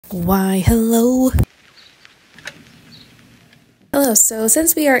Why, hello. Hello, so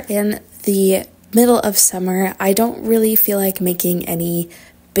since we are in the middle of summer, I don't really feel like making any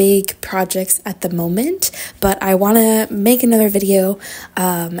big projects at the moment, but I want to make another video,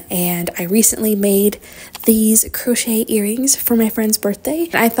 and I recently made these crochet earrings for my friend's birthday.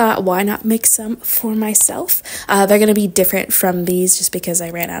 And I thought, why not make some for myself? They're going to be different from these just because I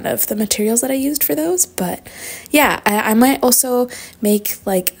ran out of the materials that I used for those, but yeah, I might also make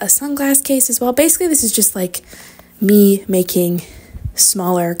like a sunglass case as well. Basically, this is just like me making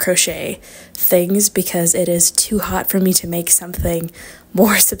smaller crochet things because it is too hot for me to make something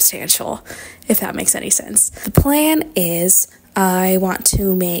more substantial, if that makes any sense. The plan is I want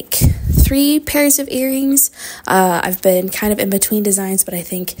to make 3 pairs of earrings. I've been kind of in between designs, but I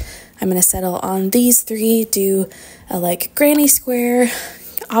think I'm going to settle on these 3, do a like granny square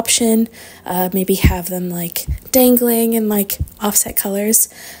option, maybe have them like dangling in like offset colors.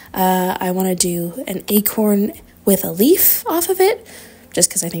 I want to do an acorn with a leaf off of it, just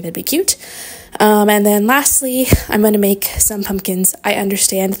because I think that'd be cute. And then lastly, I'm going to make some pumpkins. I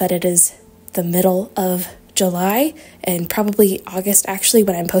understand that it is the middle of July and probably August actually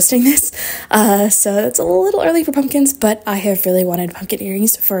when I'm posting this. So it's a little early for pumpkins, but I have really wanted pumpkin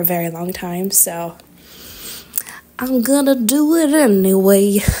earrings for a very long time, so I'm gonna do it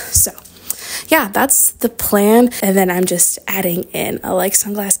anyway. So yeah, that's the plan. And then I'm just adding in a like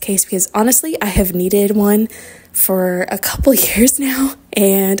sunglass case because honestly, I have needed one for a couple years now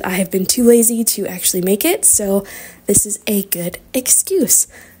and I have been too lazy to actually make it. So this is a good excuse.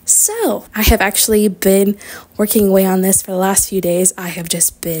 So I have actually been working away on this for the last few days. I have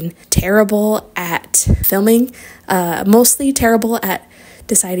just been terrible at filming, mostly terrible at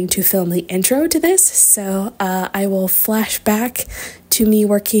deciding to film the intro to this. So I will flash back to me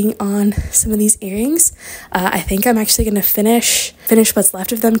working on some of these earrings. I think I'm actually going to finish what's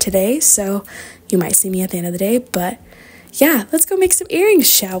left of them today. So you might see me at the end of the day, but yeah, let's go make some earrings,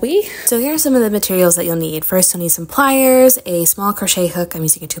 shall we? So here are some of the materials that you'll need. First, you'll need some pliers, a small crochet hook, I'm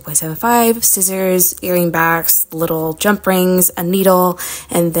using a 2.75, scissors, earring backs, little jump rings, a needle,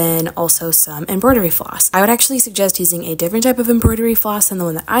 and then also some embroidery floss. I would actually suggest using a different type of embroidery floss than the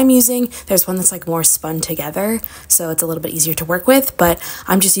one that I'm using. There's one that's like more spun together, so it's a little bit easier to work with, but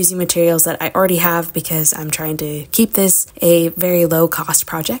I'm just using materials that I already have because I'm trying to keep this a very low cost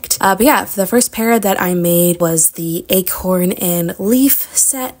project. But yeah, the first pair that I made was the acorn and leaf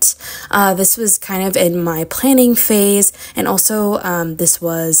set. This was kind of in my planning phase, and also this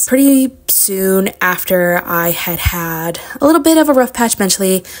was pretty soon after I had a little bit of a rough patch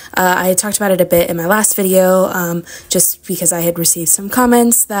mentally. I talked about it a bit in my last video, just because I had received some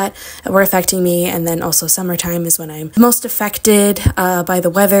comments that were affecting me, and then also summertime is when I'm most affected by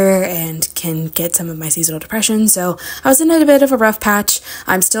the weather and can get some of my seasonal depression. So I was in a bit of a rough patch.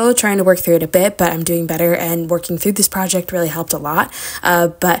 I'm still trying to work through it a bit, but I'm doing better, and working through this project really helped a lot.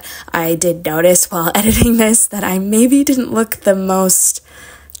 But I did notice while editing this that I maybe didn't look the most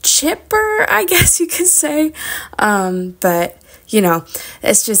chipper, I guess you could say. But you know,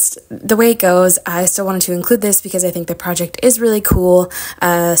 it's just the way it goes. I still wanted to include this because I think the project is really cool.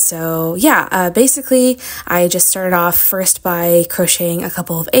 So yeah, basically I just started off first by crocheting a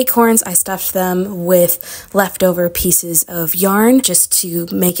couple of acorns. I stuffed them with leftover pieces of yarn just to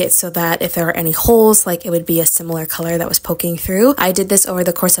make it so that if there are any holes, like it would be a similar color that was poking through. I did this over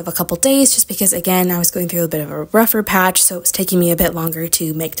the course of a couple days just because, again, I was going through a bit of a rougher patch, so it was taking me a bit longer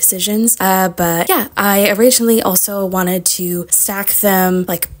to make decisions. But yeah, I originally also wanted to stack them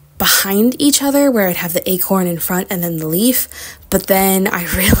like behind each other where I'd have the acorn in front and then the leaf. But then I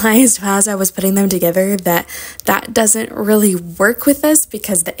realized as I was putting them together that that doesn't really work with this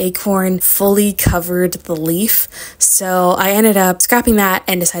because the acorn fully covered the leaf. So I ended up scrapping that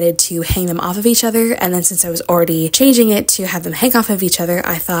and decided to hang them off of each other. And then since I was already changing it to have them hang off of each other,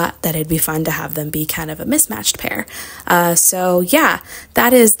 I thought that it'd be fun to have them be kind of a mismatched pair. So yeah,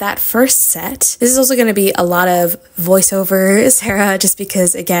 that is that first set. This is also going to be a lot of voiceover, Sarah, just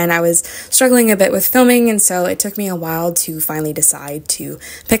because, again, I was struggling a bit with filming, and so it took me a while to finally decide to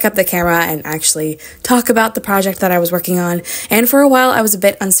pick up the camera and actually talk about the project that I was working on. And for a while I was a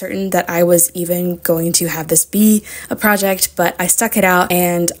bit uncertain that I was even going to have this be a project, but I stuck it out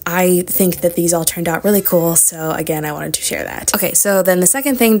and I think that these all turned out really cool. So again, I wanted to share that. Okay, so then the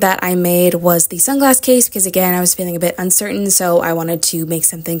second thing that I made was the sunglass case because, again, I was feeling a bit uncertain, so I wanted to make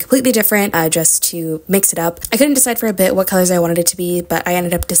something completely different just to mix it up. I couldn't decide for a bit what colors I wanted it to be, but I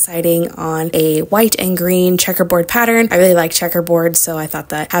ended up deciding on a white and green checkerboard pattern. I really like checkerboard, so I thought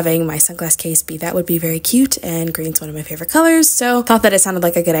that having my sunglass case be that would be very cute, and green's one of my favorite colors, so thought that it sounded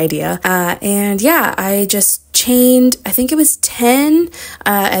like a good idea. And yeah, I just chained, I think it was 10,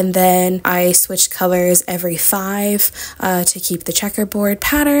 and then I switched colors every 5 to keep the checkerboard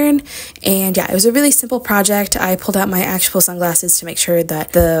pattern. And yeah, it was a really simple project. I pulled out my actual sunglasses to make sure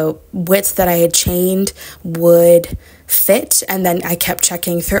that the width that I had chained would fit, and then I kept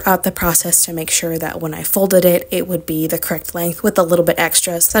checking throughout the process to make sure that when I folded it, it would be the correct length with a little bit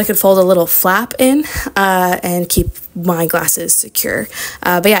extra, so I could fold a little flap in and keep my glasses secure.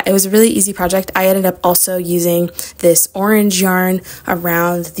 But yeah, it was a really easy project. I ended up also using this orange yarn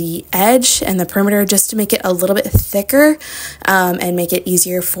around the edge and the perimeter just to make it a little bit thicker and make it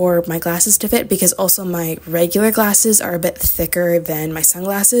easier for my glasses to fit, because also my regular glasses are a bit thicker than my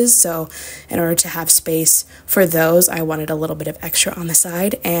sunglasses, so in order to have space for those, I wanted a little bit of extra on the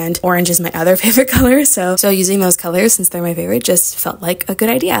side, and orange is my other favorite color, so using those colors, since they're my favorite, just felt like a good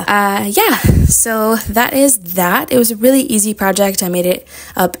idea. Yeah, so that is that. It was a really easy project. I made it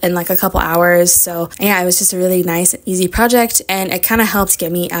up in like a couple hours, so yeah, it was just a really nice and easy project, and it kind of helped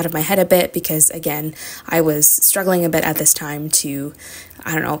get me out of my head a bit, because again, I was struggling a bit at this time to,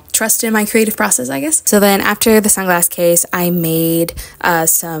 I don't know, trust in my creative process, I guess. So then after the sunglass case, I made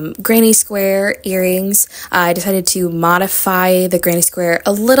some granny square earrings. I decided to modify the granny square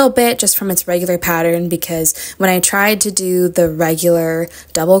a little bit just from its regular pattern, because when I tried to do the regular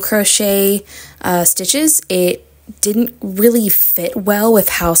double crochet stitches, it didn't really fit well with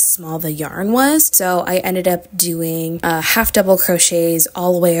how small the yarn was. So I ended up doing half double crochets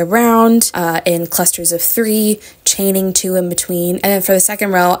all the way around in clusters of 3, chaining 2 in between. And then for the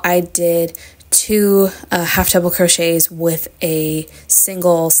second row, I did 2 half double crochets with a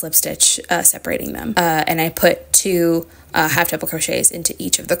single slip stitch separating them. And I put 2 half double crochets into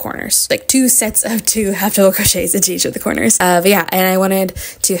each of the corners, like 2 sets of 2 half double crochets into each of the corners. But yeah, and I wanted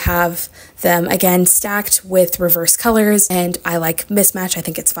to have them again stacked with reverse colors, and I like mismatch. I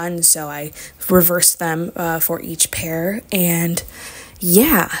think it's fun, so I reversed them for each pair. And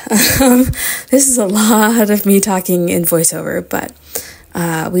yeah, this is a lot of me talking in voiceover, but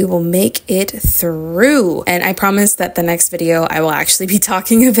we will make it through. And I promise that the next video I will actually be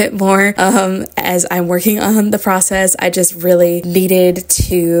talking a bit more as I'm working on the process. I just really needed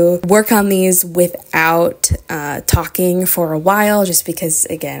to work on these without talking for a while, just because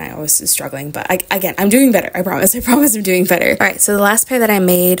again, I was struggling, but again, I'm doing better. I promise I'm doing better. All right, so the last pair that I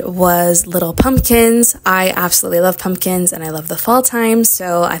made was little pumpkins. I absolutely love pumpkins and I love the fall time,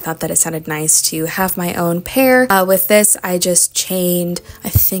 so I thought that it sounded nice to have my own pair. With this, I just chained, I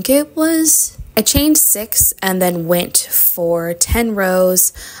chained 6 and then went for 10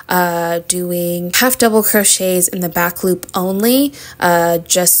 rows, doing half double crochets in the back loop only,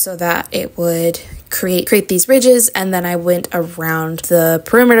 just so that it would create these ridges. And then I went around the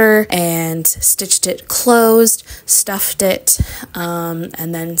perimeter and stitched it closed, stuffed it,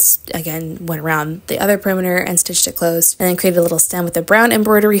 and then again went around the other perimeter and stitched it closed, and then created a little stem with a brown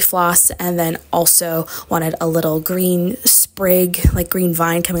embroidery floss, and then also wanted a little green sprig, like green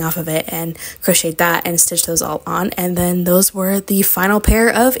vine coming off of it, and crocheted that and stitched those all on. And then those were the final pair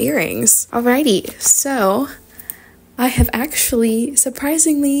of earrings. Alrighty, so I have actually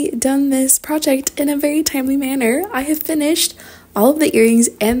surprisingly done this project in a very timely manner. I have finished all of the earrings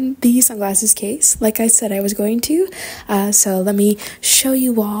and the sunglasses case, like I said I was going to. So let me show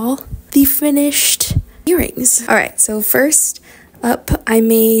you all the finished earrings. All right, so first up, I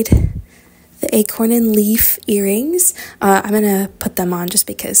made the acorn and leaf earrings. I'm gonna put them on just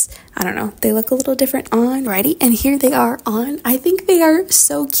because, I don't know, they look a little different on. Alrighty, and here they are on. I think they are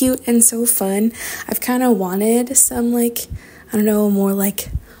so cute and so fun. I've kind of wanted some, like, I don't know, more like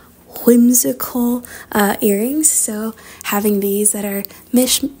whimsical earrings, so having these that are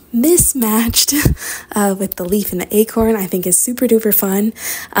mismatched with the leaf and the acorn, I think is super duper fun.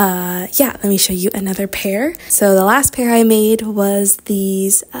 Yeah, let me show you another pair. So the last pair I made was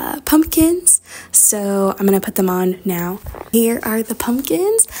these pumpkins, so I'm gonna put them on now. Here are the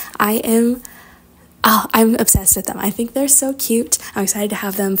pumpkins. I'm obsessed with them. I think they're so cute. I'm excited to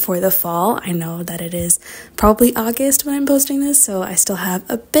have them for the fall. I know that it is probably August when I'm posting this, so I still have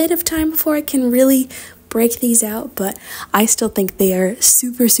a bit of time before I can really break these out, but I still think they are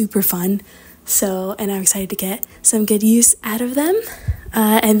super, super fun. So, and I'm excited to get some good use out of them.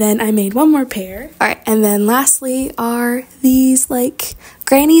 And then I made one more pair. All right, and then lastly are these like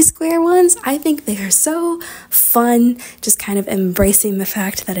granny square ones. I think they are so fun, just kind of embracing the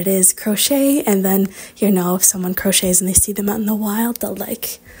fact that it is crochet, and then, you know, if someone crochets and they see them out in the wild, they'll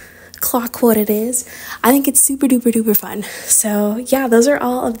like clock what it is. I think it's super duper duper fun. So yeah, those are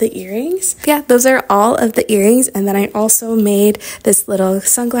all of the earrings. Yeah, those are all of the earrings. And then I also made this little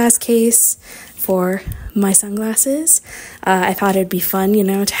sunglass case for my sunglasses. I thought it'd be fun, you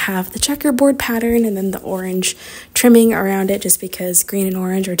know, to have the checkerboard pattern and then the orange trimming around it, just because green and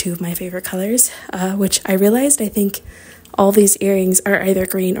orange are two of my favorite colors, which I realized I think all these earrings are either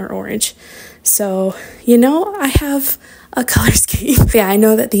green or orange. So, you know, I have a color scheme. Yeah, I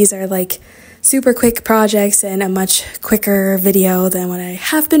know that these are like super quick projects and a much quicker video than what I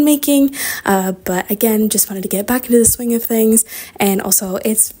have been making, but again, just wanted to get back into the swing of things. And also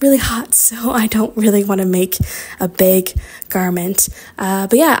it's really hot, so I don't really want to make a big garment,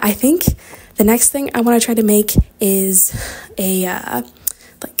 but yeah, I think the next thing I want to try to make is a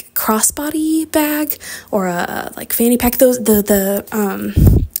like crossbody bag or a like fanny pack. Those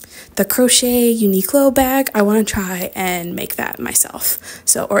the crochet Uniqlo bag, I want to try and make that myself,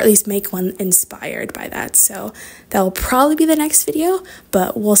 so, or at least make one inspired by that. So that will probably be the next video,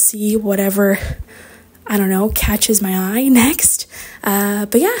 but we'll see whatever, I don't know, catches my eye next.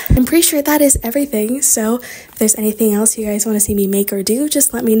 But yeah, I'm pretty sure that is everything. So if there's anything else you guys want to see me make or do,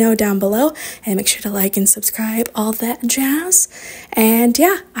 just let me know down below, and make sure to like and subscribe, all that jazz. And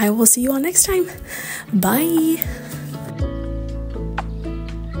yeah, I will see you all next time. Bye.